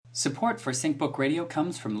Support for SyncBook Radio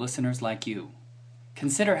comes from listeners like you.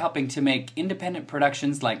 Consider helping to make independent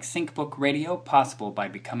productions like SyncBook Radio possible by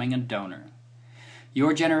becoming a donor.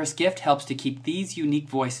 Your generous gift helps to keep these unique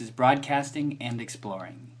voices broadcasting and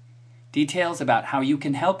exploring. Details about how you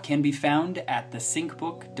can help can be found at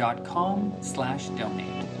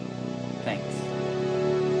thesyncbook.com/donate. Thanks.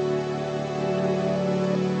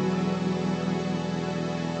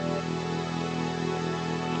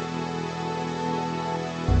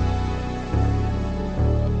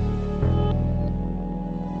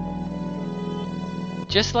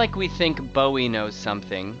 Just like we think Bowie knows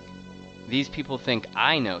something, these people think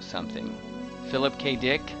I know something. Philip K.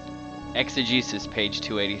 Dick, Exegesis, page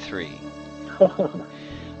 283.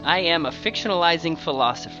 I am a fictionalizing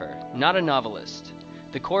philosopher, not a novelist.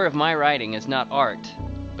 The core of my writing is not art,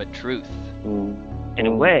 but truth. In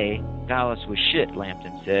a way, Dallas was shit,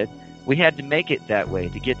 Lambton said. We had to make it that way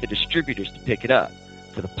to get the distributors to pick it up,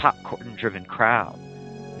 for the popcorn-driven crowd.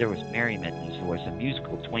 There was merriment in his voice, a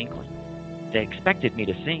musical twinkling. They expected me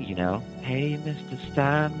to sing, you know. Hey, Mr.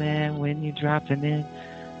 Starman, when you dropping in?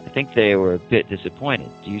 I think they were a bit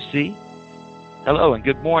disappointed. Do you see? Hello and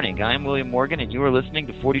good morning. I'm William Morgan, and you are listening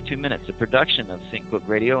to 42 Minutes, a production of SyncBook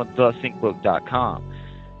Radio and thesyncbook.com.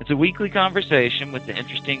 It's a weekly conversation with the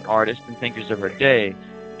interesting artists and thinkers of our day.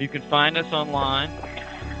 You can find us online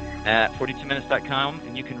at 42minutes.com,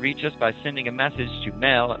 and you can reach us by sending a message to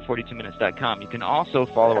mail at 42minutes.com. You can also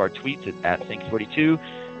follow our tweets at Sync42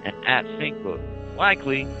 and at SyncBook.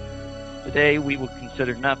 Likely, today we will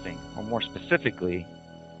consider nothing, or more specifically,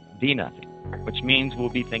 the nothing, which means we'll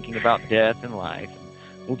be thinking about death and life.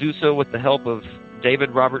 We'll do so with the help of David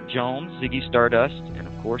Robert Jones, Ziggy Stardust, and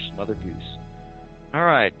of course, Mother Goose. All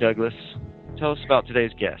right, Douglas, tell us about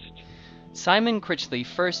today's guest. Simon Critchley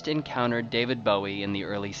first encountered David Bowie in the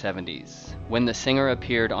early 70s, when the singer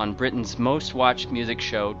appeared on Britain's most-watched music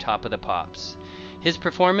show, Top of the Pops. His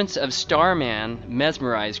performance of Starman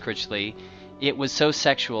mesmerized Critchley. It was so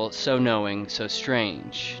sexual, so knowing, so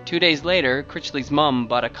strange. 2 days later, Critchley's mum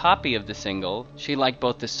bought a copy of the single. She liked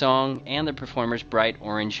both the song and the performer's bright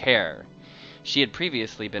orange hair. She had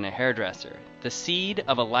previously been a hairdresser. The seed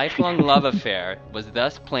of a lifelong love affair was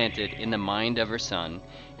thus planted in the mind of her son,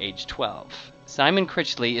 aged 12. Simon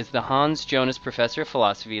Critchley is the Hans Jonas Professor of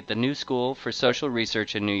Philosophy at the New School for Social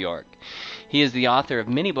Research in New York. He is the author of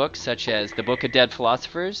many books such as The Book of Dead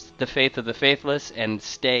Philosophers, The Faith of the Faithless, and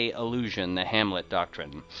Stay Illusion, The Hamlet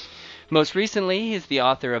Doctrine. Most recently, he is the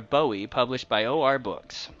author of Bowie, published by OR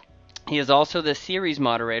Books. He is also the series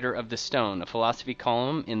moderator of The Stone, a philosophy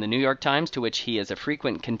column in the New York Times to which he is a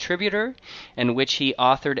frequent contributor, and which he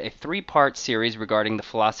authored a 3-part series regarding the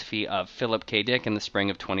philosophy of Philip K. Dick in the spring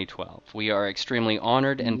of 2012. We are extremely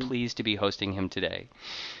honored and pleased to be hosting him today.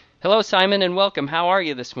 Hello, Simon, and welcome. How are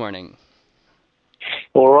you this morning?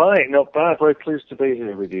 All right, not bad. Very pleased to be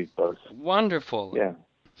here with you both. Wonderful. Yeah.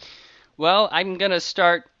 Well, I'm going to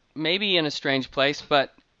start maybe in a strange place,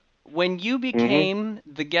 but when you became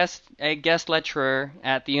a guest lecturer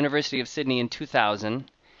at the University of Sydney in 2000,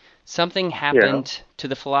 something happened to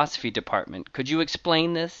the philosophy department. Could you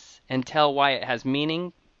explain this and tell why it has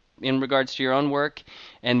meaning in regards to your own work,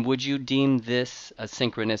 and would you deem this a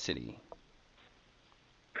synchronicity?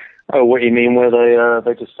 Oh, what you mean where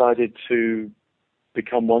they decided to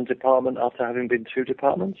become one department after having been two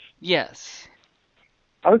departments? Yes.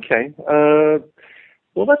 Okay.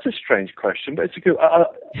 Well, that's a strange question, but it's a good.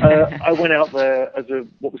 I went out there as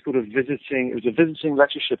what was called a visiting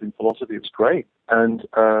lectureship in philosophy. It was great, and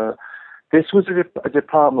this was a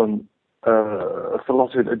department of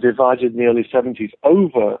philosophy that divided in the early 70s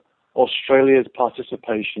over Australia's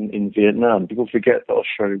participation in Vietnam. People forget that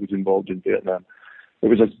Australia was involved in Vietnam. It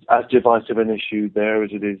was as divisive an issue there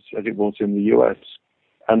as it was in the US,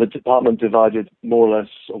 and the department divided more or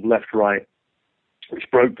less sort of left-right, which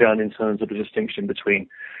broke down in terms of the distinction between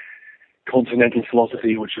continental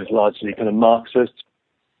philosophy, which was largely kind of Marxist,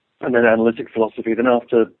 and then analytic philosophy. Then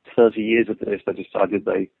after 30 years of this, they decided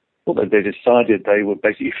they were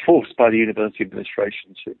basically forced by the university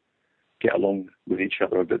administration to get along with each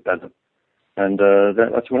other a bit better. And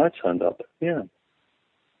that's when I turned up, yeah.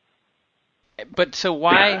 But so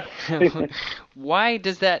why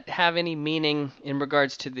does that have any meaning in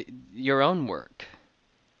regards to your own work?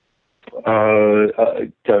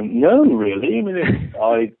 I don't know, really. I mean,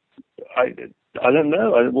 I don't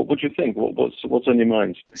know. What do you think? What's on your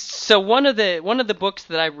mind? So one of the books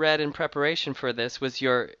that I read in preparation for this was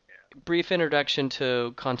your brief introduction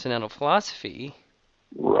to continental philosophy.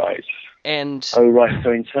 Right. And right.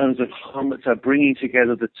 So in terms of bringing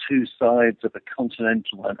together the two sides of the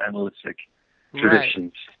continental and analytic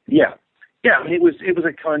traditions. Right. Yeah. I mean, it was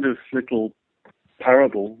a kind of little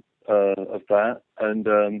parable of that. And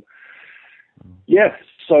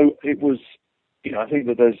so it was, I think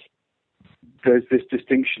that there's this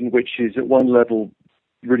distinction which is at one level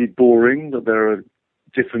really boring, that there are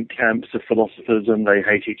different camps of philosophers and they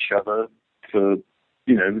hate each other for,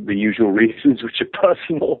 the usual reasons, which are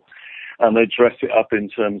personal, and they dress it up in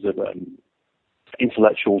terms of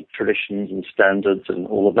intellectual traditions and standards and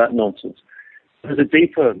all of that nonsense. There's a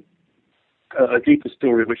deeper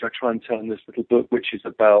story which I try and tell in this little book, which is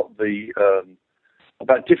about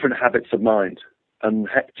about different habits of mind, and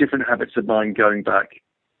different habits of mind going back,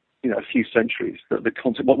 a few centuries. That the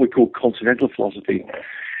concept, what we call continental philosophy,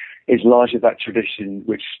 is largely that tradition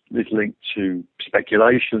which is linked to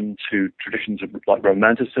speculation, to traditions of like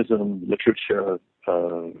romanticism, literature,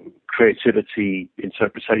 creativity,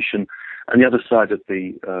 interpretation. And the other side of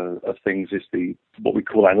things is what we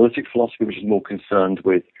call analytic philosophy, which is more concerned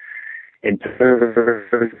with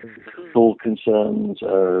empirical concerns,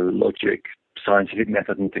 logic, scientific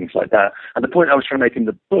method, and things like that. And the point I was trying to make in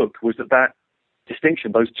the book was that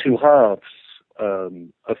distinction, those two halves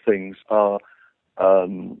of things are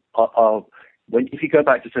if you go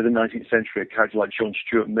back to, say, the 19th century, a character like John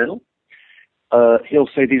Stuart Mill, he'll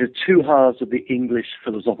say these are two halves of the English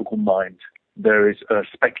philosophical mind. There is a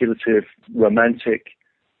speculative, romantic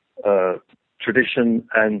tradition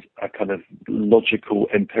and a kind of logical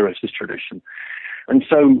empiricist tradition. And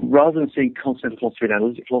so rather than seeing continental philosophy and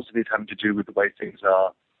analytic philosophy as having to do with the way things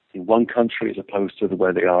are in one country as opposed to the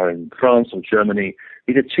way they are in France or Germany,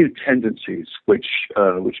 these are two tendencies which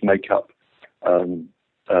make up a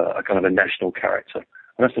kind of a national character.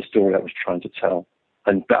 And that's the story I was trying to tell.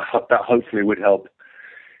 And that hopefully would help,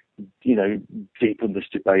 deepen this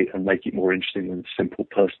debate and make it more interesting than simple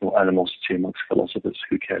personal animosity amongst philosophers.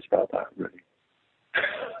 Who cares about that, really?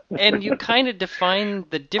 And you kind of define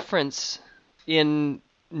the difference in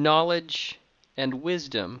knowledge and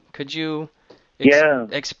wisdom. Could you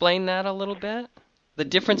explain that a little bit? The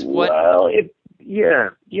difference? Well, it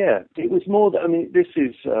was more that,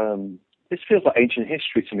 this feels like ancient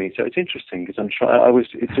history to me, so it's interesting because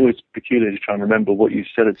it's always peculiar to try and remember what you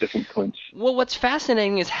said at different points. Well, what's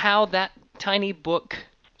fascinating is how that tiny book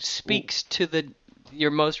speaks to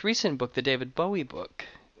your most recent book, the David Bowie book,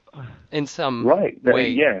 in some way.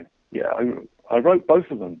 Yeah. I wrote both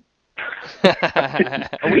of them. They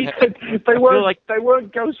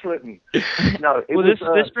weren't ghostwritten. No,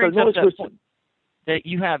 this brings up that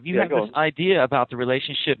you have this idea about the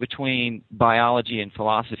relationship between biology and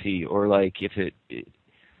philosophy, or like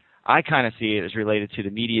I kind of see it as related to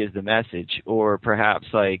the media as the message, or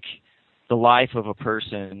perhaps like the life of a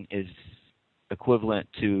person is equivalent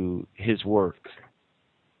to his work.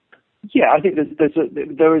 Yeah, I think there's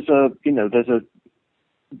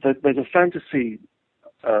a fantasy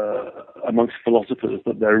amongst philosophers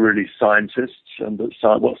that they're really scientists, and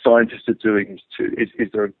that what scientists are doing is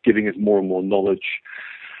they're giving us more and more knowledge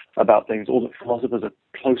about things. All that philosophers are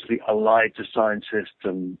closely allied to scientists,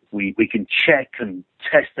 and we can check and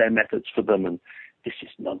test their methods for them. And this is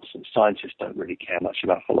nonsense. Scientists don't really care much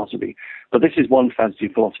about philosophy. But this is one fantasy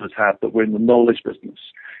philosophers have, that we're in the knowledge business.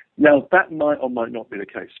 Now, that might or might not be the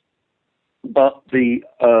case. But there's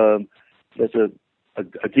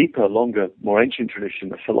a deeper, longer, more ancient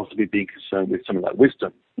tradition of philosophy being concerned with something like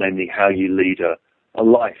wisdom, namely how you lead a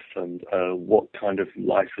life, and what kind of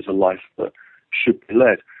life is a life that should be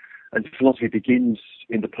led. And philosophy begins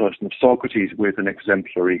in the person of Socrates with an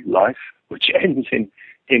exemplary life, which ends in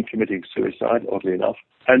him committing suicide, oddly enough.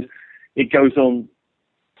 And it goes on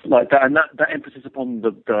like that. And that emphasis upon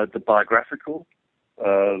the biographical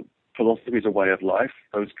philosophy as a way of life,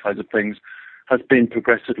 those kinds of things, has been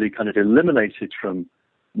progressively kind of eliminated from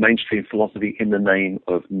mainstream philosophy in the name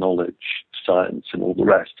of knowledge, science, and all the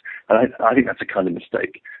rest. And I think that's a kind of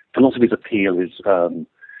mistake. Philosophy's appeal is an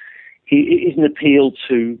appeal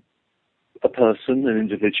to a person, an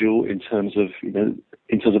individual, in terms of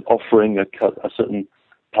offering a certain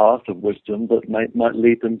path of wisdom that might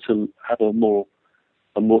lead them to have a more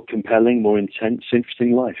compelling, more intense,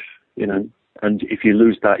 interesting life. And if you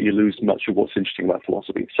lose that, you lose much of what's interesting about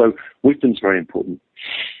philosophy. So wisdom's very important.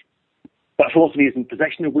 But philosophy isn't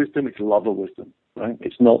possession of wisdom, it's love of wisdom, right?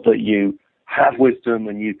 It's not that you have wisdom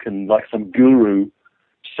and you can, like some guru,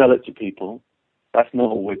 sell it to people. That's not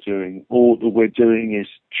what we're doing. All that we're doing is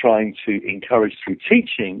trying to encourage through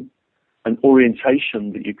teaching an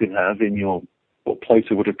orientation that you can have in what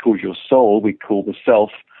Plato would have called your soul, we call the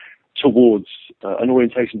self, towards an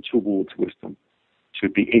orientation towards wisdom, to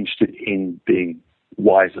be interested in being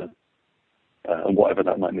wiser, and whatever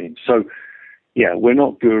that might mean. So, yeah, we're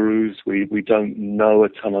not gurus. We don't know a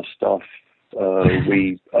ton of stuff.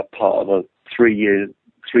 We are part of a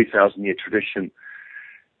 3,000-year tradition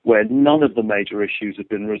where none of the major issues have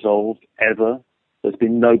been resolved ever. There's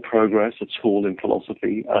been no progress at all in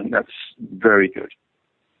philosophy, and that's very good.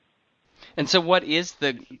 And so what is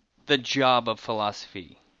the job of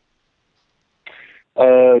philosophy?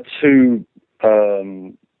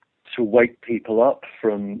 To wake people up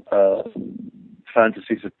from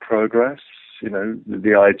fantasies of progress,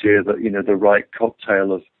 the idea that, the right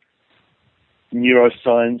cocktail of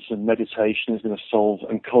neuroscience and meditation is going to solve,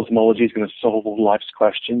 and cosmology is going to solve all life's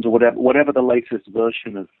questions, or whatever the latest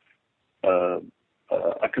version of a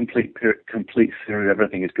complete theory of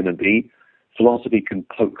everything is going to be. Philosophy can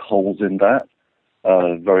poke holes in that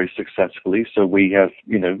very successfully. So we have,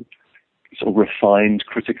 sort of refined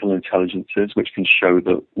critical intelligences which can show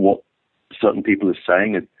that what certain people are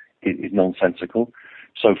saying is nonsensical.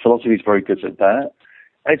 So philosophy is very good at that.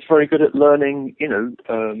 And it's very good at learning,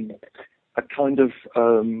 a kind of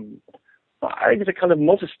I think it's a kind of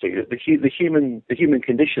modesty that the human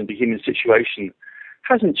condition, the human situation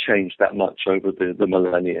hasn't changed that much over the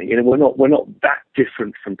millennia. We're not that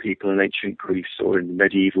different from people in ancient Greece or in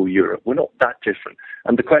medieval Europe. We're not that different.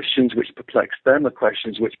 And the questions which perplex them are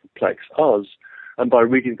questions which perplex us. And by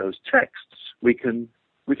reading those texts, we can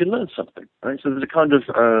learn something. Right? So there's a kind of,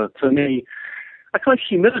 for me, a kind of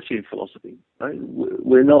humility in philosophy. Right?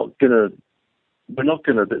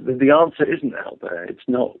 The answer isn't out there. It's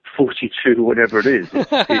not 42, whatever it is.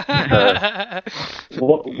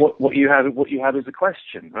 What you have is a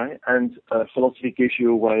question, right? And philosophy gives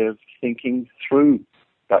you a way of thinking through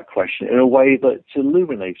that question in a way that's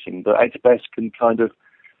illuminating, that at best can kind of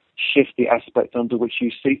shift the aspect under which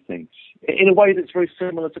you see things in a way that's very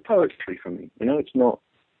similar to poetry for me. It's not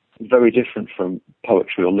very different from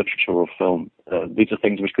poetry or literature or film. These are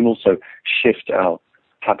things which can also shift our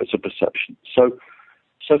habits of perception. So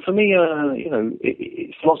for me,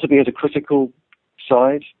 philosophy has a critical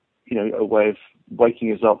side, a way of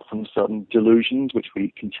waking us up from certain delusions which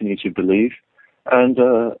we continue to believe, and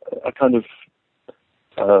a kind of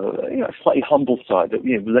slightly humble side that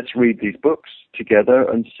let's read these books together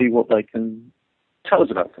and see what they can tell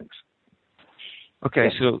us about things.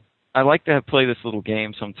 Okay, so I like to play this little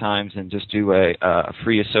game sometimes and just do a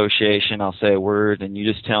free association. I'll say a word, and you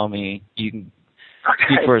just tell me. You can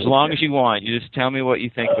speak for as long as you want. You just tell me what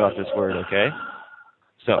you think about this word, okay?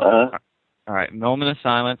 So, all right, moment of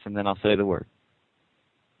silence, and then I'll say the word.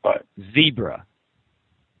 All right. Zebra.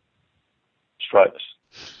 Stripes.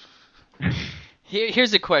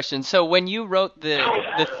 Here's a question. So when you wrote the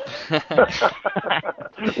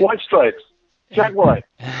White stripes. Jack White.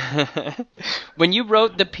 When you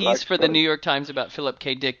wrote the piece for the New York Times about Philip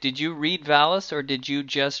K. Dick, did you read Valis or did you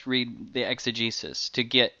just read the exegesis to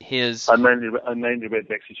get his? I mainly read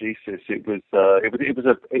the exegesis. It was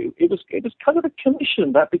kind of a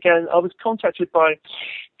commission that began. I was contacted by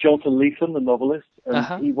Jonathan Lethem, the novelist,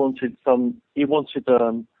 and he wanted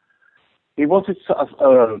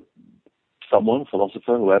someone,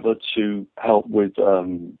 philosopher, whoever, to help with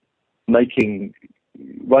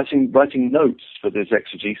writing notes for this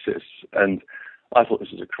exegesis, and I thought this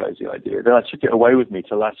was a crazy idea. Then I took it away with me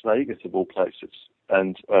to Las Vegas, of all places,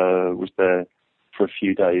 and was there for a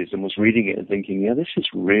few days and was reading it and thinking, this is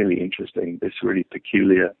really interesting, this is really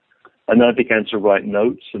peculiar. And then I began to write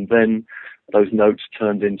notes, and then those notes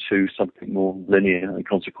turned into something more linear and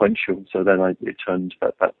consequential. So then it turned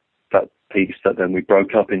that piece that then we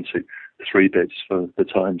broke up into 3 bits for the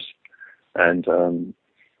Times, and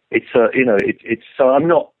it's so I'm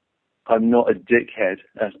not a dickhead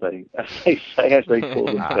as they call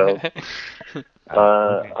themselves.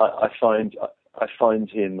 I find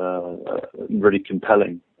him really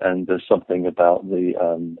compelling, and there's something about the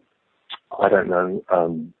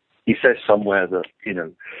he says somewhere that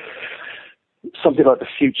something like the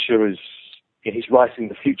future is. He's writing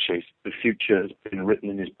the future. The future has been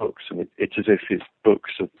written in his books, and it's as if his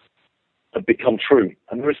books have become true.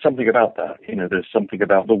 And there is something about that. There's something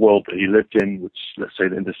about the world that he lived in, which, let's say,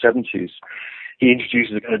 in the 70s, he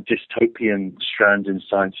introduces a kind of dystopian strand in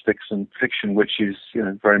science fiction, which is,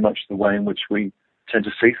 very much the way in which we tend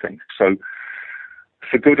to see things. So,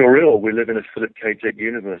 for good or ill, we live in a Philip K. Dick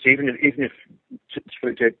universe. Even if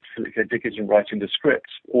Philip K. Dick isn't writing the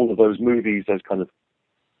script, all of those movies, those kind of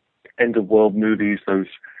end-of-world movies, those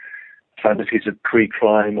fantasies of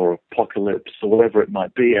pre-crime or apocalypse or whatever it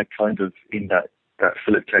might be, are kind of in that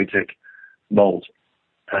Philip K. Dick mold.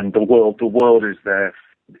 And the world is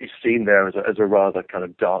seen there as a rather kind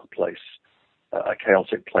of dark place, a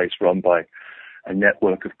chaotic place run by a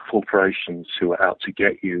network of corporations who are out to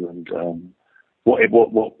get you. And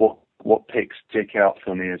what picks Dick out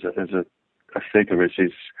for me as a figure is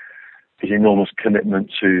his enormous commitment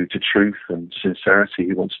to truth and sincerity.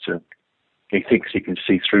 He wants to he thinks he can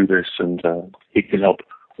see through this, and he can help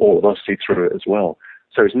all of us see through it as well.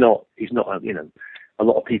 So he's not a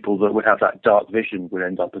lot of people that would have that dark vision would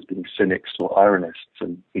end up as being cynics or ironists,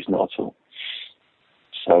 and he's not at all.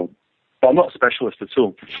 So, but I'm not a specialist at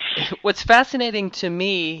all. What's fascinating to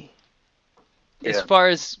me, as far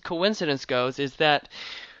as coincidence goes, is that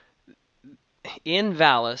in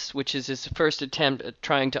Valis, which is his first attempt at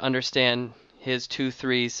trying to understand his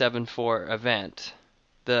 2374 event,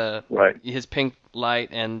 his pink light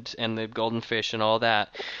and the golden fish and all that.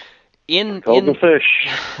 In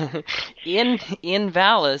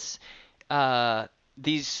Valis,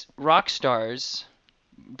 these rock stars,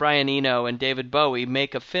 Brian Eno and David Bowie,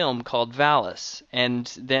 make a film called Valis, and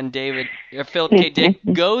then Philip K. Dick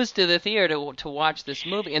goes to the theater to watch this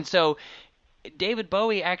movie, and so David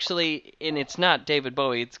Bowie actually, and it's not David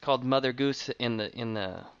Bowie, it's called Mother Goose in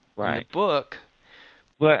the book.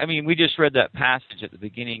 Well, I mean, we just read that passage at the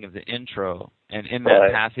beginning of the intro, and in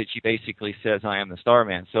that passage he basically says, "I am the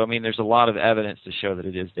Starman." So, I mean, there's a lot of evidence to show that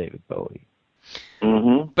it is David Bowie.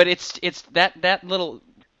 Mm-hmm. But it's that little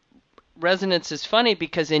resonance is funny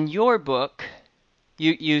because in your book,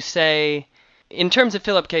 you say, in terms of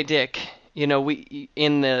Philip K. Dick, we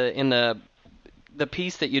in the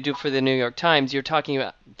piece that you do for the New York Times, you're talking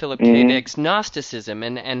about Philip K. Dick's Gnosticism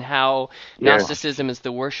and how Gnosticism is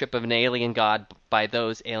the worship of an alien god by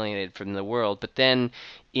those alienated from the world. But then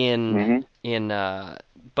in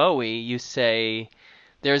Bowie, you say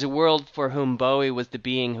there's a world for whom Bowie was the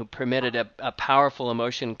being who permitted a powerful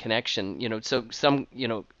emotion connection. So some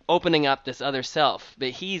opening up this other self, but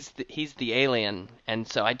he's the alien, and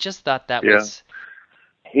so I just thought that was.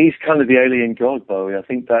 He's kind of the alien god, Bowie. I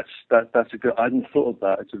think that's a good. I hadn't thought of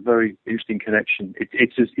that. It's a very interesting connection.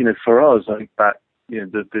 It's just for us. I think that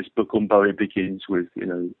this book on Bowie begins with me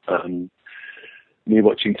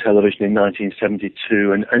watching television in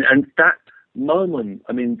 1972, and that moment.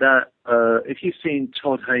 I mean that if you've seen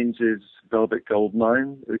Todd Haynes' Velvet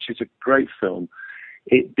Goldmine, which is a great film,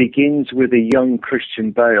 it begins with a young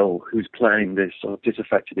Christian Bale who's playing this sort of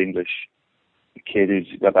disaffected English kid who's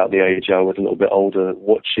about the age I was, a little bit older,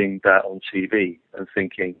 watching that on TV and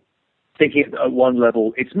thinking at one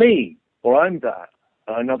level, it's me, or I'm that.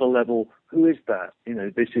 At another level, who is that?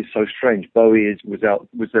 This is so strange. Bowie was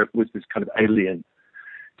this kind of alien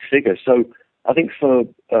figure. So I think for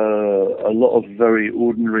a lot of very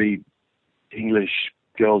ordinary English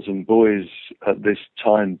girls and boys at this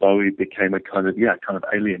time, Bowie became a kind of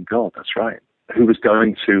alien god. That's right. Who was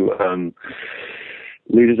going to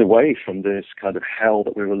lead us away from this kind of hell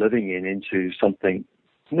that we were living in into something,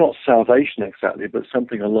 not salvation exactly, but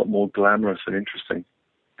something a lot more glamorous and interesting.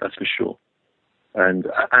 That's for sure. And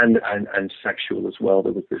sexual as well.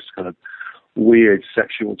 There was this kind of weird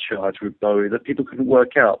sexual charge with Bowie that people couldn't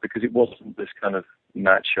work out because it wasn't this kind of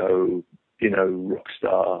macho, rock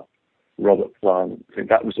star Robert Plant. I think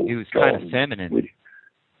that was all. He was kind of feminine.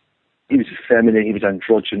 He was feminine. He was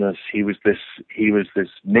androgynous. He was this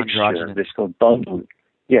mixture, this kind of bundle.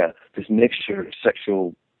 Yeah, this mixture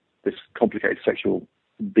of this complicated sexual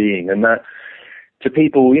being, and that to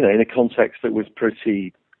people, in a context that was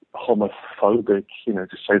pretty homophobic, to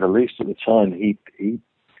say the least at the time, he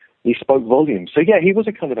spoke volumes. So yeah, he was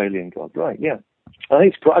a kind of alien god, right? Yeah, I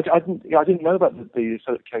think it's great. I didn't know about the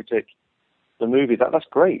Philip K. Dick, the movie. That's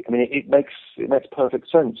great. I mean, it makes perfect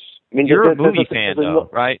sense. I mean, you're a movie fan, though,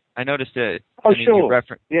 right? I noticed it. Oh, sure.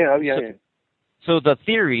 Yeah. So the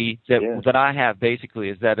theory that I have basically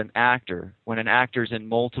is that when an actor's in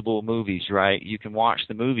multiple movies, right, you can watch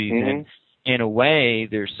the movies and in a way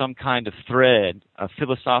there's some kind of thread, a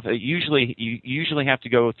philosophical. You usually have to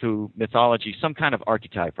go through mythology, some kind of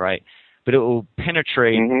archetype, right? But it will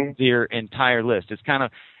penetrate their entire list. It's kind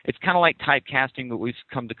of like typecasting, but we've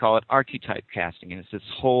come to call it archetype casting, and it's this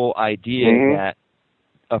whole idea that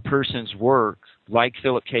a person's work, like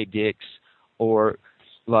Philip K. Dick's or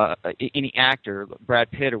any actor, Brad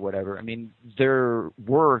Pitt or whatever, I mean, their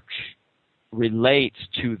work relates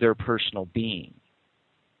to their personal being.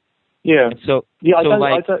 Yeah. And so, I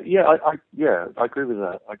agree with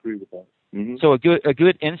that. Mm-hmm. So a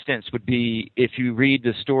good instance would be if you read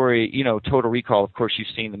the story, Total Recall. Of course, you've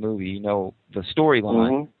seen the movie. The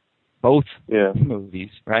storyline, both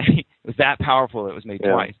movies, right? It was that powerful. It was made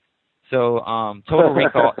twice. So Total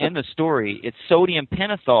Recall, in the story, it's sodium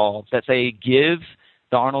pentothal that they give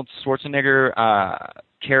the Arnold Schwarzenegger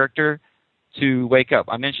character to wake up.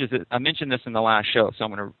 I mentioned this in the last show, so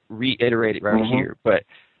I'm going to reiterate it right here. But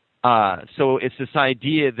so it's this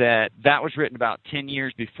idea that was written about 10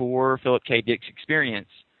 years before Philip K. Dick's experience,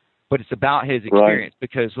 but it's about his experience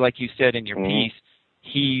because, like you said in your piece,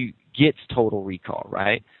 he gets total recall,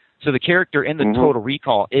 right? So the character in the Total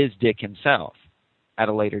Recall is Dick himself at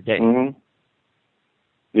a later date. Mm-hmm.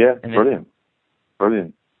 Yeah,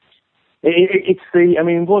 brilliant. It's the, I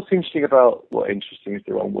mean, what's interesting about, well, interesting is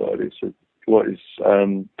the wrong word, it's what is,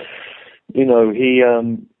 you know, he,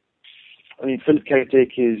 I mean, Philip K.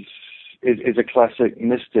 Dick is a classic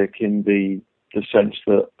mystic in the sense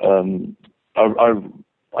that,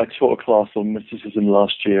 I taught a class on mysticism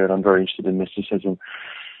last year, and I'm very interested in mysticism.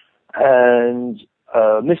 And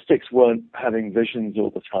mystics weren't having visions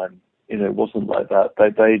all the time. You know, it wasn't like that.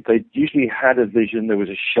 They usually had a vision, there was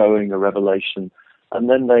a showing, a revelation, and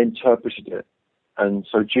then they interpreted it. And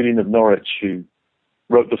so Julian of Norwich, who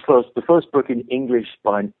wrote the first book in English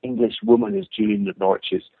by an English woman, is Julian of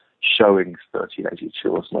Norwich's Showings, 1382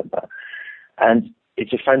 or something like that. And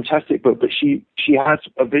it's a fantastic book, but she has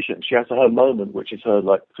a vision. She has her moment, which is her,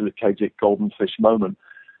 like, Philip K. Dick golden fish moment.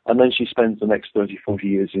 And then she spends the next 30, 40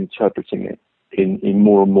 years interpreting it in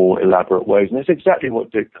more and more elaborate ways. And that's exactly what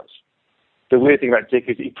Dick does. The weird thing about Dick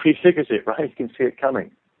is he prefigures it, right? He can see it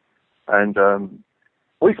coming. And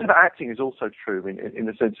what he said about acting is also true in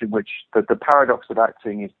the sense in which the paradox of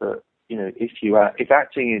acting is that, you know, if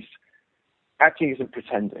acting isn't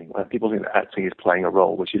pretending, right? People think that acting is playing a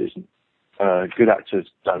role, which it isn't. Good actors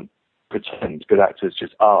don't pretend. Good actors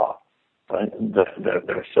just are, right?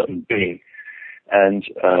 They're a certain being. And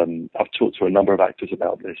I've talked to a number of actors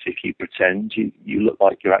about this. If you pretend, you look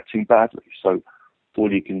like you're acting badly. So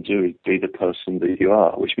all you can do is be the person that you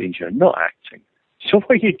are, which means you're not acting. So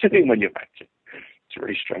what are you doing when you're acting? It's a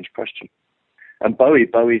really strange question. And Bowie,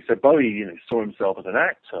 you know, saw himself as an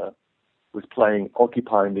actor, was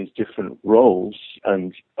occupying these different roles,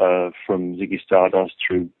 and from Ziggy Stardust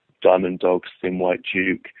through Diamond Dogs, Thin White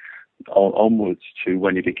Duke, onwards to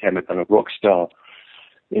when he became a kind of rock star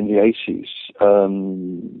in the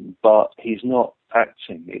 80s. But he's not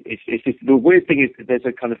acting. The weird thing is that there's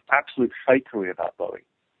a kind of absolute fakery about Bowie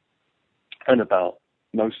and about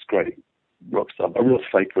most great rock stars. A real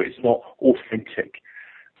fakery. It's not authentic,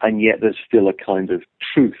 and yet there's still a kind of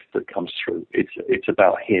truth that comes through. It's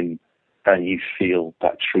about him, and you feel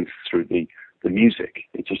that truth through the music.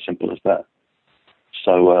 It's as simple as that.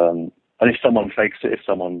 So, and if someone fakes it, if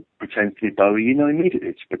someone pretends to be Bowie, you know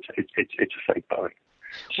immediately it's a fake Bowie.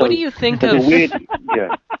 So, what do you think of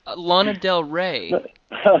yeah. Lana Del Rey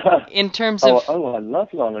in terms of? I love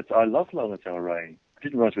Lana Del Rey. I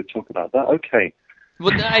didn't realize we'd talk about that. Okay.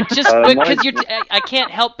 Well, I just because I can't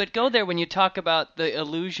help but go there when you talk about the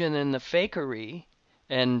illusion and the fakery,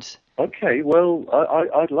 and. Okay, well,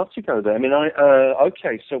 I'd love to go there. I mean,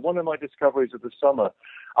 okay, so one of my discoveries of the summer,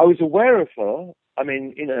 I was aware of her. I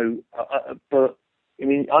mean, you know, but I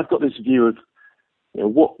mean, I've got this view of, you know,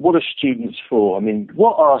 what are students for? I mean,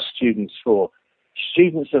 what are students for?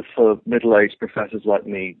 Students are for middle-aged professors like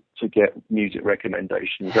me to get music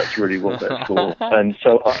recommendations. That's really what they're for. And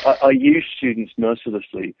so I use students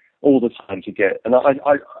mercilessly all the time to get, and I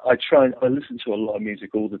listen to a lot of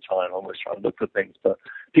music all the time. I always try and look for things, but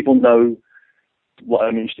people know what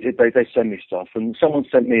I'm interested in. They send me stuff, and someone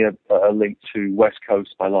sent me a link to West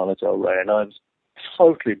Coast by Lana Del Rey, and I was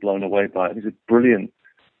totally blown away by it. It was brilliant.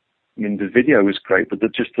 I mean, the video was great, but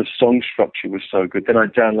just the song structure was so good. Then I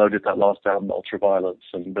downloaded that last album, Ultraviolence,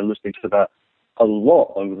 and been listening to that a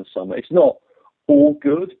lot over the summer. It's not all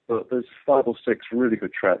good, but there's 5 or 6 really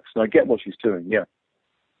good tracks, and I get what she's doing, yeah.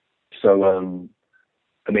 So,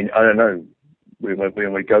 I mean, I don't know where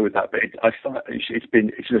we go with that, but I find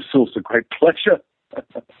it's a source of great pleasure.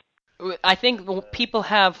 I think people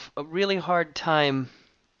have a really hard time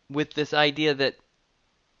with this idea that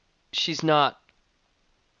she's not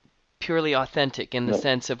purely authentic in the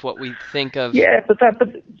sense of what we think of. Yeah, but I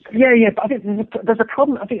think there's a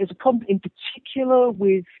problem. I think there's a problem in particular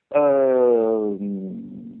with I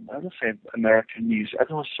don't want to say American music. I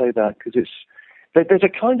don't want to say that because there's a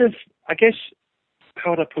kind of, I guess, how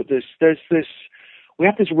would I put this? We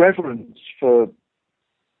have this reverence for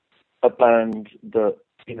a band that,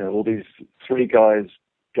 you know, all these 3 guys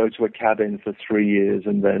go to a cabin for 3 years,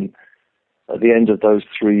 and then at the end of those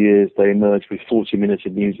 3 years, they emerge with 40 minutes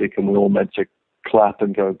of music, and we're all meant to clap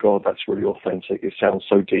and go, God, that's really authentic. It sounds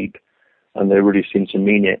so deep, and they really seem to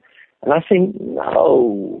mean it. And I think,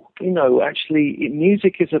 no, you know, actually,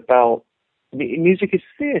 music is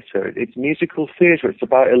theatre. It's musical theatre. It's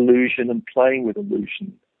about illusion and playing with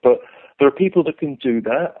illusion. But there are people that can do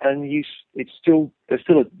that, and there's still a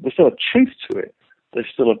truth to it. There's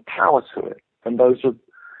still a power to it, and that's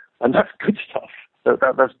good stuff.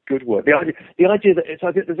 That's good work. The idea that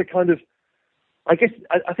I think there's a kind of, I guess,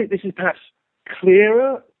 I think this is perhaps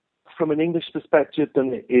clearer from an English perspective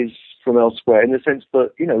than it is from elsewhere, in the sense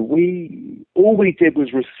that, you know, all we did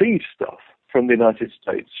was receive stuff from the United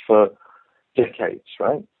States for decades,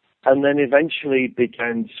 right? And then eventually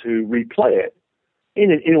began to replay it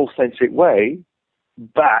in an inauthentic way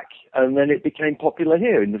back, and then it became popular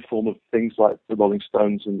here in the form of things like the Rolling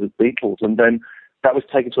Stones and the Beatles, and then that was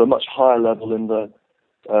taken to a much higher level in the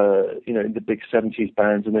in the big 70s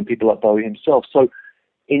bands, and then people like Bowie himself. So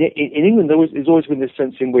in England, there's always been this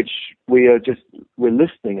sense in which we're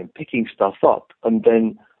listening and picking stuff up, and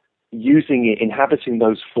then using it, inhabiting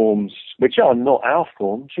those forms, which are not our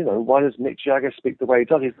forms. Why does Mick Jagger speak the way he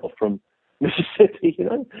does? He's not from Mississippi,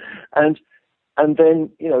 and then,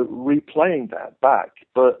 replaying that back,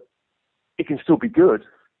 but it can still be good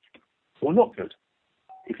or not good,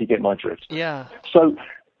 if you get my drift. Yeah. So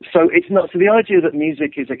it's not, so the idea that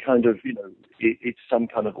music is a kind of, it's some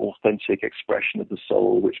kind of authentic expression of the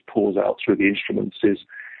soul which pours out through the instruments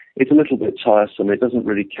it's a little bit tiresome. It doesn't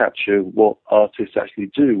really capture what artists actually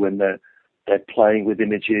do when they're playing with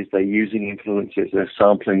images, they're using influences, they're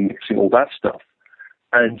sampling, mixing, all that stuff.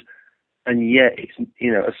 And yet, it's,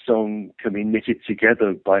 a song can be knitted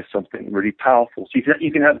together by something really powerful. So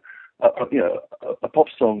you can have a pop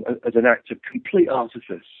song as an act of complete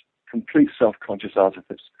artifice, complete self-conscious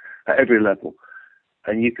artifice at every level,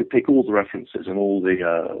 and you could pick all the references and all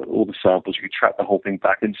the samples. You could track the whole thing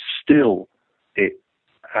back, and still it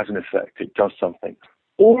has an effect. It does something,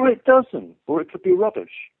 or it doesn't, or it could be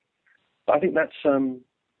rubbish. But I think that's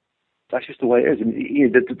just the way it is. I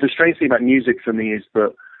mean, the strange thing about music for me is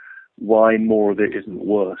that why more of it isn't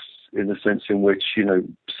worse, in the sense in which,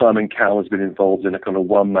 Simon Cowell has been involved in a kind of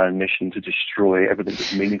one-man mission to destroy everything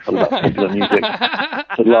that's meaningful about popular music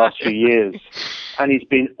for the last few years. And he's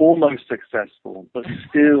been almost successful, but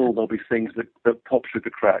still there'll be things that pop through the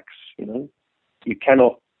cracks, You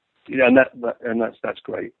cannot, and that's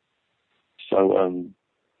great. So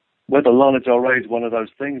whether Lana Del Rey is one of those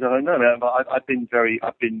things, I don't know.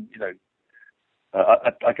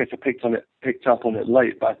 I guess I picked up on it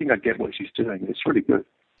late, but I think I get what she's doing. It's really good.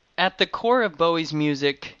 At the core of Bowie's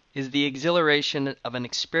music is the exhilaration of an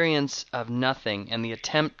experience of nothing and the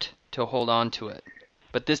attempt to hold on to it.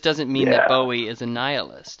 But this doesn't mean that Bowie is a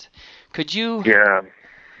nihilist. Could you... Yeah.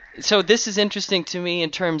 So this is interesting to me in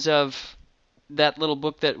terms of that little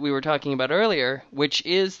book that we were talking about earlier, which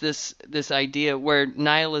is this idea where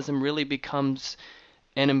nihilism really becomes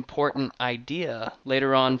an important idea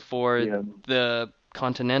later on for the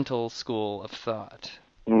continental school of thought.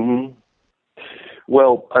 Mm-hmm.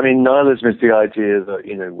 Well, I mean, nihilism is the idea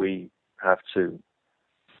that, we have to,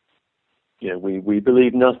 we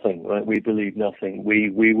believe nothing, right? We believe nothing.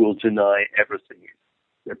 We will deny everything.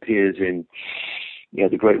 It appears in,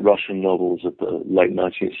 the great Russian novels of the late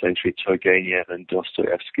 19th century, Turgenev and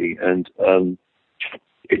Dostoevsky, and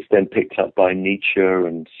it's then picked up by Nietzsche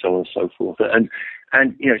and so on and so forth. And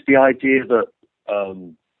it's the idea that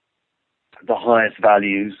the highest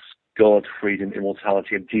values, God, freedom,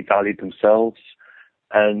 immortality, have devalued themselves,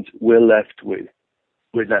 and we're left with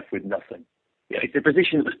nothing. It's a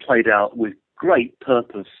position that was played out with great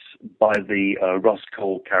purpose by the Ross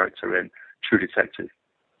Cole character in True Detective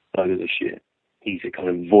earlier this year. He's a kind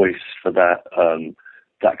of voice for that kind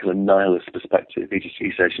of nihilist perspective.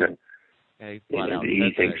 He says,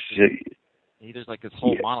 he thinks. He does like this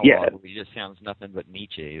whole monologue where he just sounds nothing but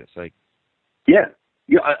Nietzsche. It's like,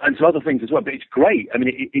 and some other things as well. But it's great. I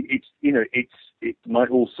mean, it might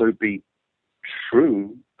also be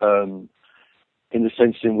true in the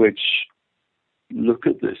sense in which look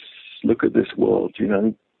at this world.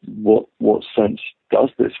 What sense does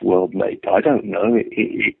this world make? I don't know.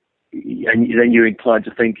 And then you're inclined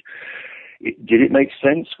to think, did it make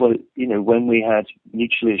sense? Well, when we had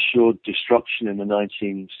mutually assured destruction in the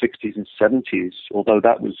 1960s and 70s, although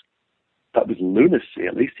that was lunacy,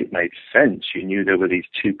 at least it made sense. You knew there were these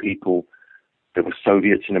two people, there were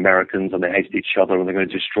Soviets and Americans, and they hated each other, and they're going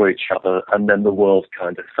to destroy each other, and then the world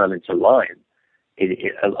kind of fell into line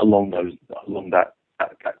along that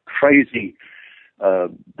crazy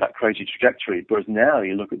trajectory. Whereas now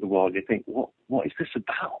you look at the world, you think, what is this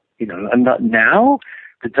about? And that now,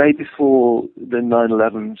 the day before the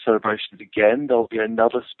 9/11 celebrations again, there'll be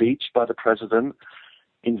another speech by the president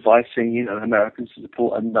inviting, Americans to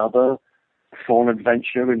support another foreign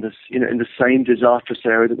adventure in the same disastrous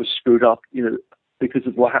area that was screwed up, because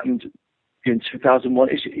of what happened in 2001.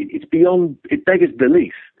 It's beyond, it beggars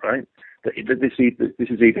belief, right? That this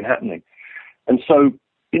is even happening. And so,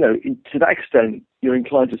 to that extent, you're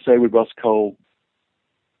inclined to say with Ross Cole,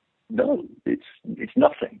 no, it's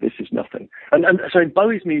nothing. This is nothing. And so in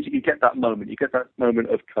Bowie's music, you get that moment. You get that moment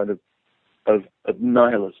of kind of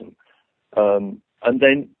nihilism. And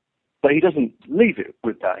then, but he doesn't leave it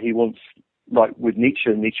with that. He wants, like with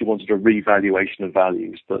Nietzsche wanted a revaluation of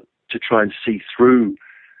values, that try and see through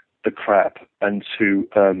the crap and to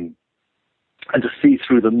see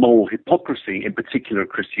through the moral hypocrisy, in particular of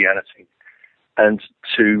Christianity, and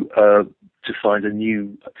to find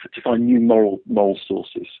new moral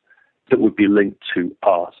sources that would be linked to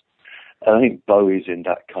art. And I think Bowie's in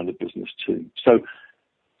that kind of business too. So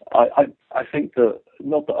I think that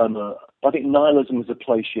I think nihilism is a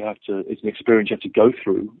place it's an experience you have to go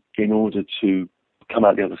through in order to come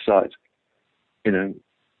out the other side. You know,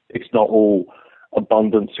 it's not all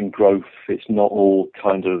abundance and growth. It's not all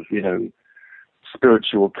kind of, you know,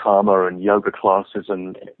 spiritual karma and yoga classes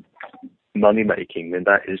and money making. And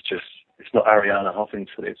that is just, it's not Arianna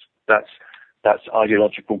Huffington. That's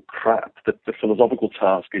ideological crap. The philosophical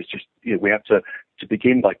task is just, you know, we have to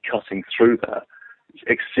begin by cutting through that,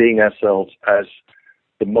 seeing ourselves as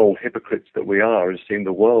the moral hypocrites that we are, and seeing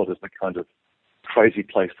the world as the kind of crazy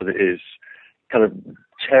place that it is, kind of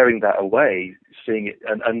tearing that away, seeing it,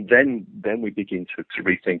 and then we begin to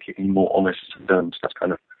rethink it in more honest terms. That's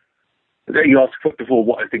kind of, you asked before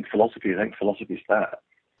what I think philosophy is. I think philosophy is that,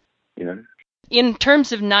 you know. In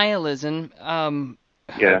terms of nihilism,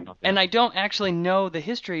 yeah, and I don't actually know the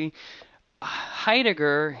history,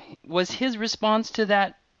 Heidegger, was his response to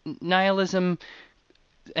that nihilism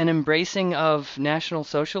an embracing of National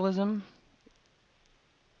Socialism?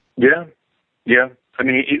 Yeah. I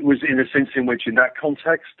mean, it was in a sense in which, in that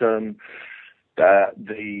context, the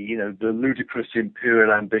ludicrous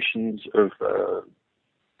imperial ambitions of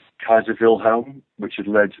Kaiser Wilhelm, which had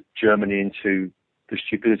led Germany into the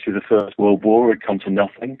stupidity of the First World War, had come to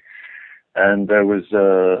nothing. And there was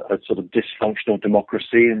a sort of dysfunctional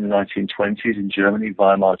democracy in the 1920s in Germany,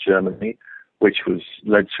 Weimar Germany, which was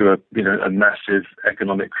led to a massive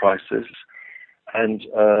economic crisis. And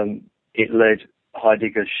it led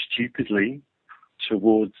Heidegger stupidly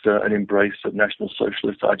towards an embrace of National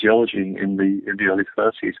Socialist ideology in the early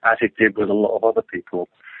 30s, as it did with a lot of other people.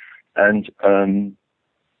 And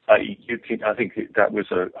I think that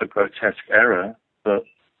was a grotesque error, but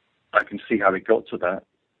I can see how it got to that.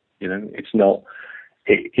 You know, it's not.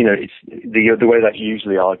 It's the way that's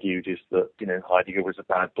usually argued is that, you know, Heidegger was a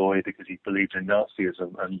bad boy because he believed in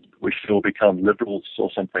Nazism and we should all become liberals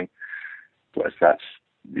or something. Whereas that's,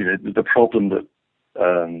 you know, the problem that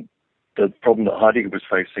Heidegger was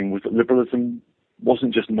facing was that liberalism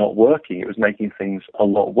wasn't just not working; it was making things a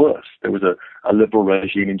lot worse. There was a liberal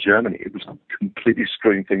regime in Germany; it was completely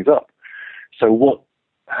screwing things up. So,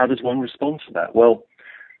 how does one respond to that? Well,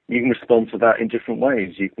 you can respond to that in different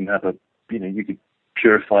ways. You can have you could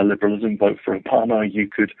purify liberalism, vote for Obama. You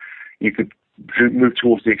could move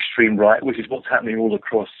towards the extreme right, which is what's happening all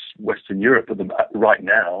across Western Europe right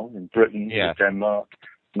now, in Britain, Denmark,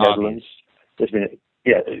 Netherlands. There's been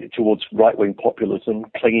towards right-wing populism,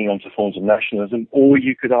 clinging onto forms of nationalism, or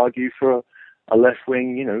you could argue for a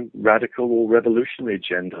left-wing, you know, radical or revolutionary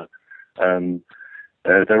agenda.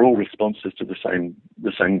 They're all responses to the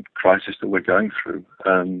same crisis that we're going through.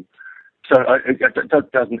 So that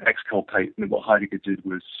doesn't exculpate. I mean, what Heidegger did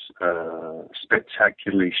was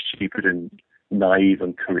spectacularly stupid and naive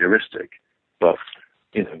and careeristic, but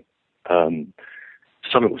you know,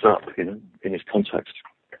 some of it was up, you know, in his context.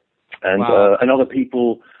 And wow. And other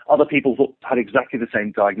people had exactly the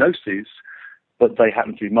same diagnoses, but they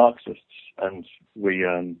happened to be Marxists, and we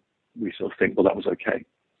sort of think, well, that was okay,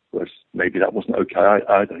 whereas maybe that wasn't okay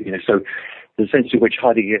either. You know, so the sense in which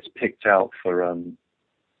Heidegger gets picked out for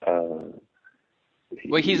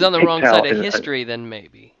well, he's on the wrong side of history, then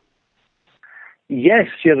maybe. Yes,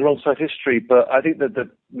 the wrong side of history, but I think that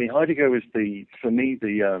Heidegger is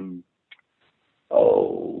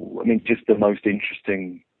just the most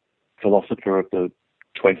interesting philosopher of the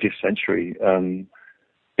 20th century,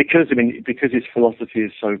 because his philosophy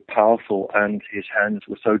is so powerful and his hands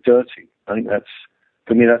were so dirty. I think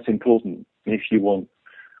that's important. If you want,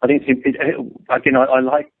 I think I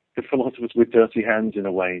like the philosophers with dirty hands in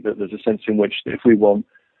a way, that there's a sense in which if we want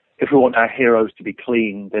our heroes to be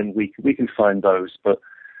clean, then we can find those. But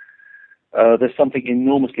there's something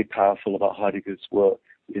enormously powerful about Heidegger's work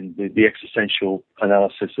in the existential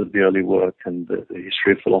analysis of the early work and the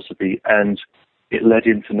history of philosophy, and it led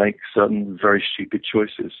him to make certain very stupid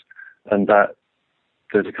choices, and that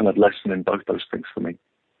there's a kind of lesson in both those things for me.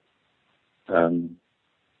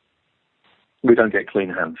 We don't get clean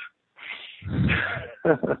hands.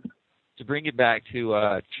 To bring it back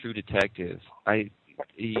to True Detective,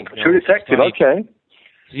 True Detective, okay.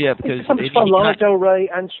 Yeah, because it's fun. Lana Del Rey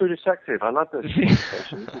and True Detective. I love this.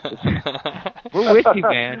 We're with you,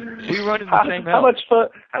 man. We run in the same house.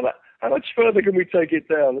 How much further can we take it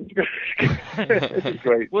down? This is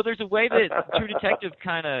great. Well, there's a way that True Detective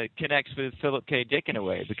kind of connects with Philip K. Dick in a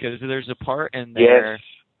way, because there's a part in there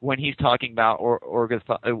when he's talking about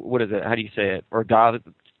what is it? How do you say it?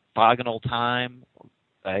 Orthogonal time.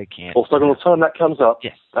 I can't. Orthogonal time, that comes up.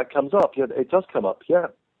 Yes, that comes up. Yeah, it does come up. Yeah.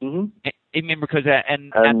 Mm-hmm. I mean, because at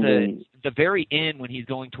the very end, when he's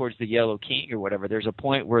going towards the Yellow King or whatever, there's a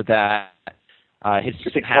point where that his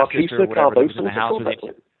half sister or whatever that was in the house with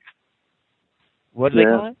him. What do they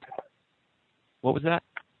call it? What was that?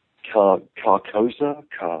 Carcosa,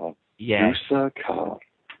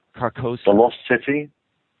 Carcosa. The Lost City.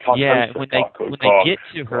 Carcosa, yeah, when they get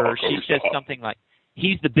to her, she says something like,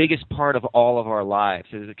 "He's the biggest part of all of our lives."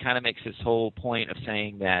 So it kind of makes this whole point of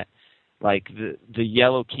saying that, like, the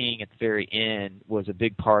Yellow King at the very end was a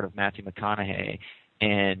big part of Matthew McConaughey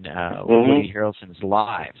and Woody Harrelson's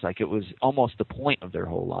lives. Like, it was almost the point of their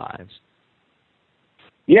whole lives.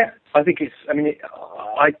 Yeah, I think it's. I mean,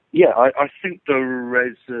 I think the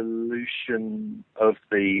resolution of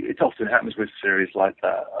it often happens with series like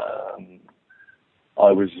that.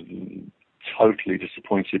 I was totally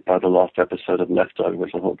disappointed by the last episode of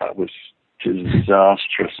Leftovers. I thought that was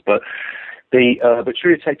disastrous. But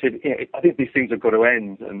True Detective, I think these things have got to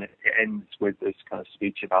end, and it ends with this kind of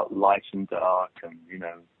speech about light and dark, and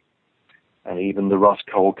and even the Ross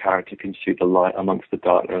Cole character can see the light amongst the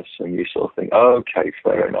darkness, and you sort of think, oh, okay,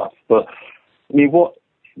 fair enough. But I mean, what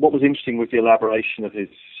was interesting was the elaboration of his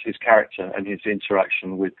character and his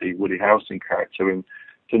interaction with the Woody Harrelson character. And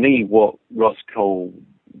to me, what Ross Cole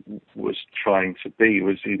was trying to be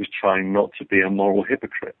was he was trying not to be a moral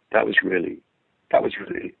hypocrite. That was really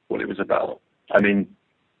what it was about. I mean,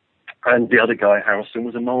 and the other guy, Harrelson,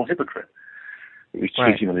 was a moral hypocrite. He was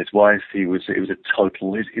cheating on his wife. He was a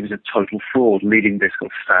total fraud, leading this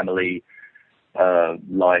sort of family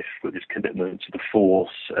life with his commitment to the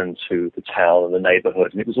force and to the town and the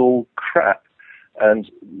neighborhood, and it was all crap.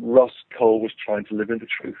 And Ross Cole was trying to live in the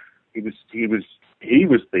truth. He was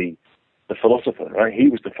the philosopher, right? He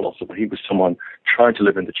was the philosopher. He was someone trying to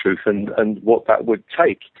live in the truth, and what that would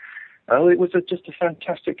take. It was just a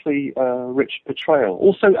fantastically rich portrayal.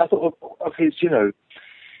 Also, I thought of his,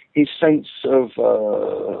 his sense of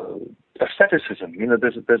asceticism.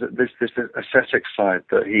 There's this ascetic side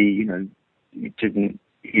that he didn't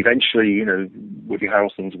eventually. Woody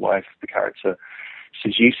Harrelson's wife, the character,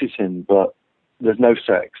 seduces him, but there's no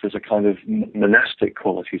sex. There's a kind of monastic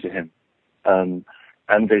quality to him, and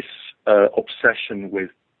this obsession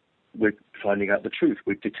with finding out the truth,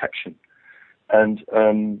 with detection, and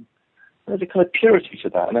there's a kind of purity to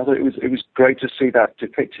that. And I thought it was great to see that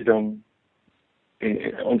depicted on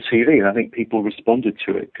TV, and I think people responded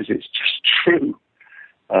to it because it's just true.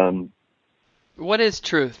 What is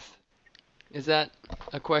truth? Is that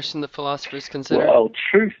a question that philosophers consider? Well,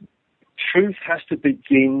 truth has to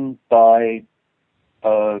begin by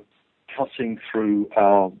cutting through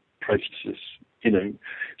our prejudices.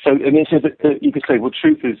 So I mean, you could say, well,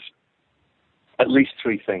 truth is at least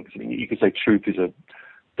three things. I mean, you could say truth is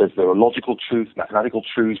there are logical truths, mathematical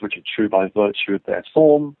truths, which are true by virtue of their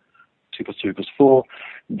form. 2 + 2 = 4.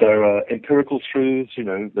 There are empirical truths.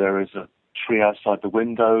 There is a tree outside the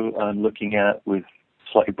window I'm looking at with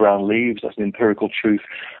slightly brown leaves. That's an empirical truth.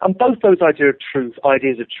 And both those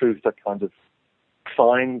ideas of truth are kind of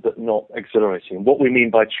fine, but not exhilarating. What we mean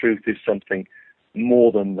by truth is something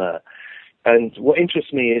more than that. And what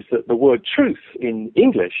interests me is that the word truth in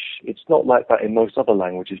English, it's not like that in most other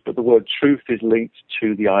languages, but the word truth is linked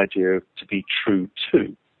to the idea of to be true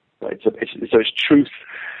to. Right? So it's truth.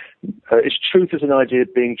 It's truth as an idea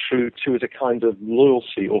of being true to as a kind of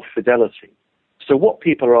loyalty or fidelity. So what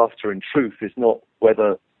people are after in truth is not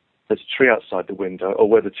whether there's a tree outside the window or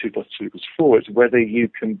whether 2 + 2 = 4. It's whether you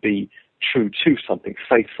can be true to something,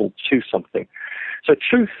 faithful to something. So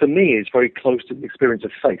truth for me is very close to the experience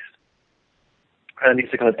of faith. And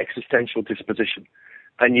it's a kind of existential disposition.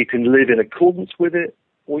 And you can live in accordance with it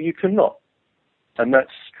or you cannot. And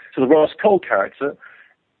so the Ross Cole character,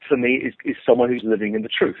 for me, is someone who's living in the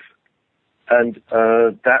truth. And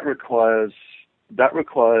that requires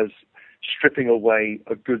stripping away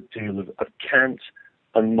a good deal of cant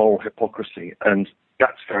and moral hypocrisy. And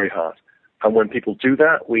that's very hard. And when people do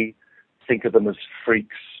that, we think of them as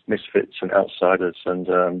freaks, misfits, and outsiders. And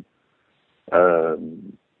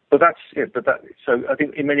so I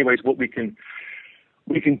think in many ways what we can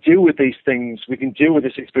deal with these things, we can deal with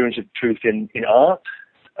this experience of truth in art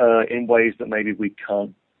in ways that maybe we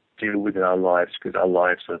can't deal with in our lives, because our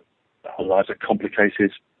lives are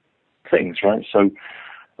complicated things, right? So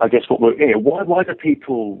I guess why do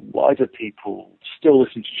people still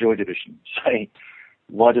listen to Joy Division? Say,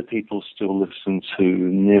 why do people still listen to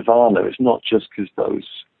Nirvana? It's not just because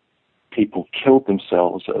those people killed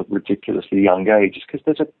themselves at a ridiculously young age. It's because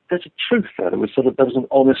there's a truth there. There was an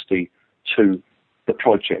honesty to the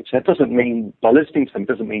project. That doesn't mean, by listening to them,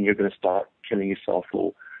 doesn't mean you're going to start killing yourself,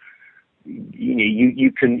 or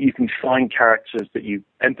you can find characters that you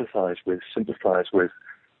empathize with, sympathize with,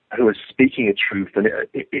 who are speaking a truth, and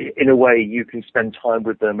in a way you can spend time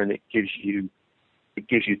with them, and it gives you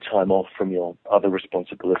time off from your other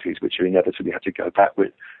responsibilities, which you inevitably have to go back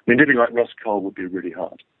with. I mean, living like Ross Cole would be really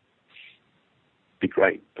hard. Be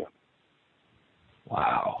great, but...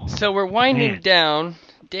 Wow. So we're winding down.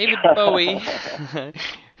 David Bowie.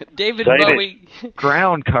 David Bowie.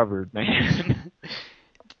 Ground covered, man.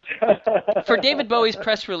 For David Bowie's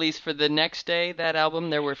press release for The Next Day, that album,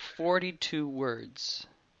 there were 42 words.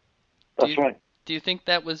 That's right. Do you think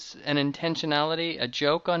that was an intentionality, a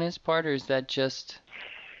joke on his part, or is that just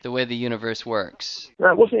the way the universe works?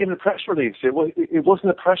 No, it wasn't even a press release. It wasn't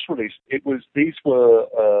a press release. These were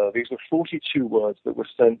 42 words that were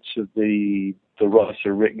sent to the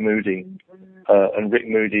writer Rick Moody, and Rick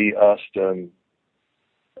Moody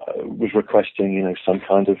was requesting, some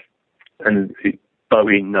kind of, and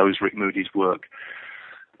Bowie knows Rick Moody's work,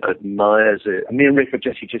 admires it. And me and Rick have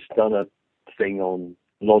just done a thing on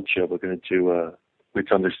Lodger. We've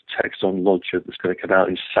done this text on Lodger that's going to come out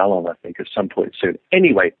in Salon, I think, at some point soon.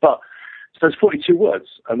 Anyway, so there's 42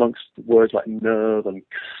 words, amongst words like nerve and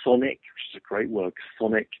sonic, which is a great word,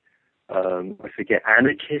 sonic. I forget,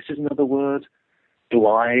 anarchist is another word,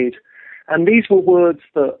 glide. And these were words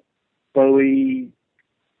that Bowie,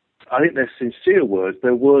 I think they're sincere words.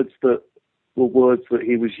 They're words that were words that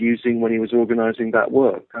he was using when he was organizing that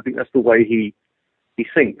work. I think that's the way he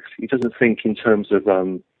thinks. He doesn't think in terms of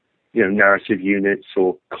narrative units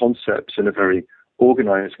or concepts in a very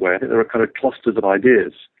organized way. I think there are kind of clusters of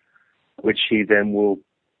ideas which the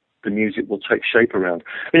music will take shape around.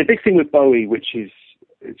 I mean, a big thing with Bowie,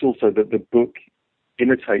 it's also that the book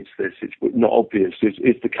imitates this, it's not obvious,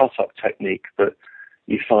 is the cut-up technique that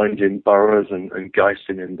you find in Burroughs and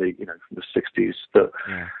Geisen in from the 60s, that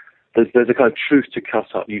there's a kind of truth to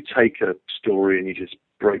cut-up. You take a story and you just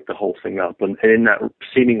break the whole thing up, and in that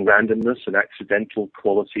seeming randomness and accidental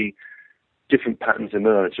quality, different patterns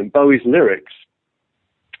emerge. And Bowie's lyrics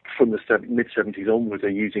from the mid-70s onwards are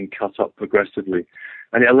using cut-up progressively,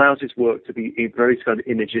 and it allows his work to be very kind of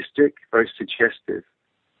imagistic, very suggestive,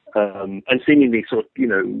 and seemingly sort of,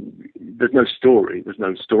 there's no story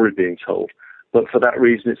being told, but for that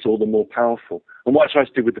reason it's all the more powerful. And what I tried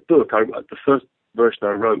to do with the book, the first version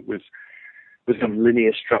I wrote was kind of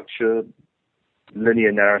linear structure,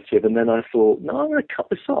 linear narrative, and then I thought, no, I'm going to cut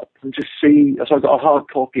this up and just see. So I got a hard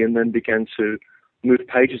copy and then began to move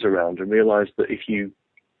pages around and realized that if you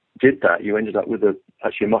did that, you ended up with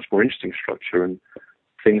actually a much more interesting structure, and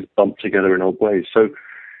things bumped together in odd ways. So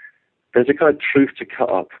there's a kind of truth to cut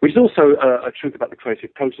up, which is also a truth about the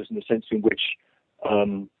creative process, in the sense in which,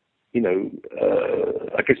 I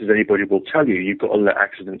guess as anybody will tell you, you've got to let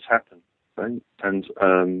accidents happen, right? And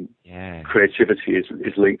creativity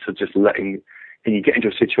is linked to just letting. And you get into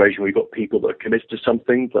a situation where you've got people that are committed to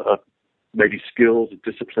something, that are maybe skilled,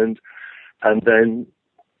 disciplined, and then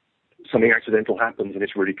something accidental happens and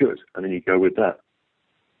it's really good, and then you go with that.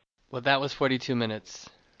 Well, that was 42 minutes.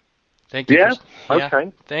 Thank you.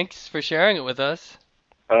 Okay. Thanks for sharing it with us.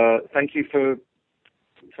 Thank you for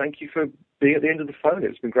being at the end of the phone.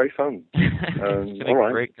 It's been great fun. All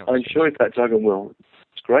right. I enjoyed that, Doug and Will.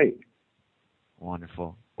 It's great.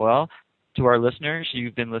 Wonderful. Well, to our listeners,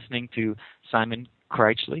 you've been listening to Simon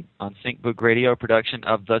Critchley on SyncBook Radio, a production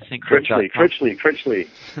of the SyncBook.com. Critchley.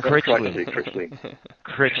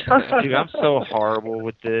 Dude, I'm so horrible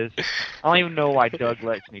with this. I don't even know why Doug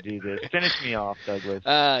lets me do this. Finish me off, Douglas.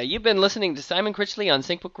 You've been listening to Simon Critchley on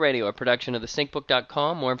SyncBook Radio, a production of the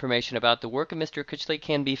SyncBook.com. More information about the work of Mr. Critchley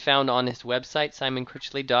can be found on his website,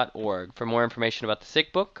 simoncritchley.org. For more information about the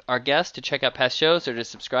SyncBook, our guests, to check out past shows, or to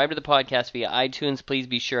subscribe to the podcast via iTunes, please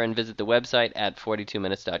be sure and visit the website at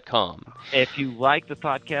 42minutes.com. If you like the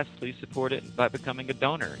podcast, please support it by becoming a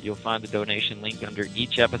donor. You'll find the donation link under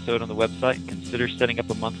each episode on the website. Consider setting up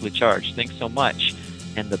a monthly charge. Thanks so much.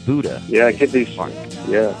 And the Buddha. Yeah, get these.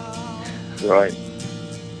 Yeah. Right.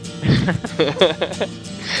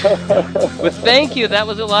 Well, thank you. That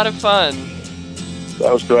was a lot of fun.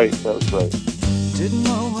 That was great. Didn't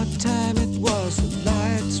know what time it was. The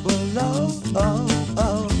lights were low.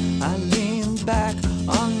 I leaned back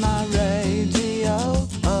on my radio.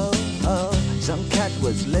 Some cat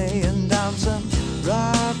was laying down some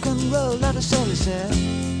rock and roll that a silly said.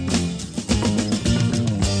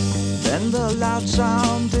 Then the loud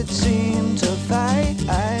sound, it seemed to fade.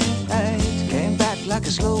 Came back like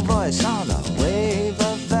a slow voice on a wave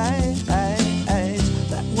of bass.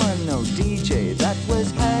 That wasn't no DJ, that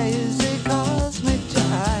was hazy cosmic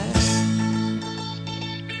jive.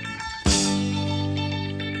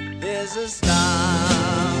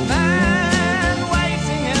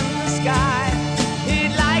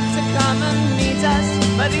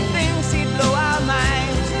 but he thinks he'd blow our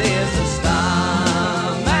minds. There's a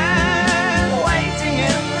starman waiting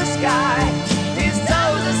in the sky. He's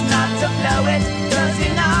told us not to blow it, 'cause he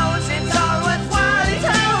knows it's all worthwhile. He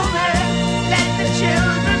told me, let the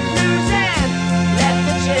children lose it, let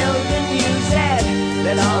the children use it,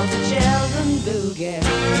 let all the children boogie.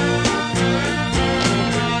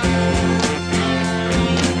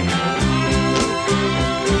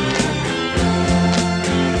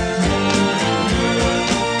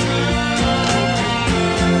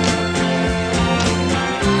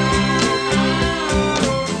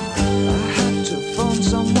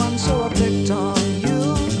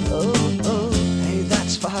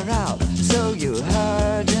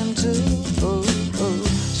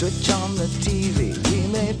 Switch on the TV, we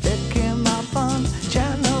may pick him up on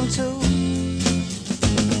channel 2.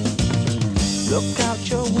 Look out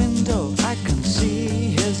your window, I can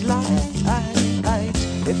see his light.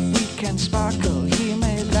 If we can sparkle, he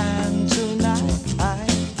may land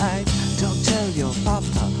tonight. Don't tell your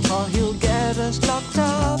papa, or he'll get us locked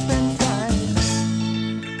up in fight.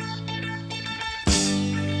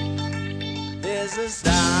 There's a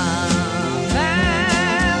starman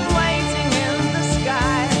waiting in the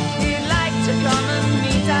sky. He'd like to come and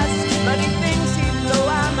meet us, but he thinks he'd blow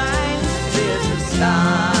our minds. There's a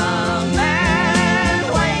starman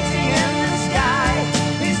waiting in the sky.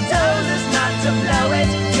 He's told us not to blow it,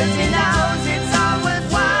 'cause he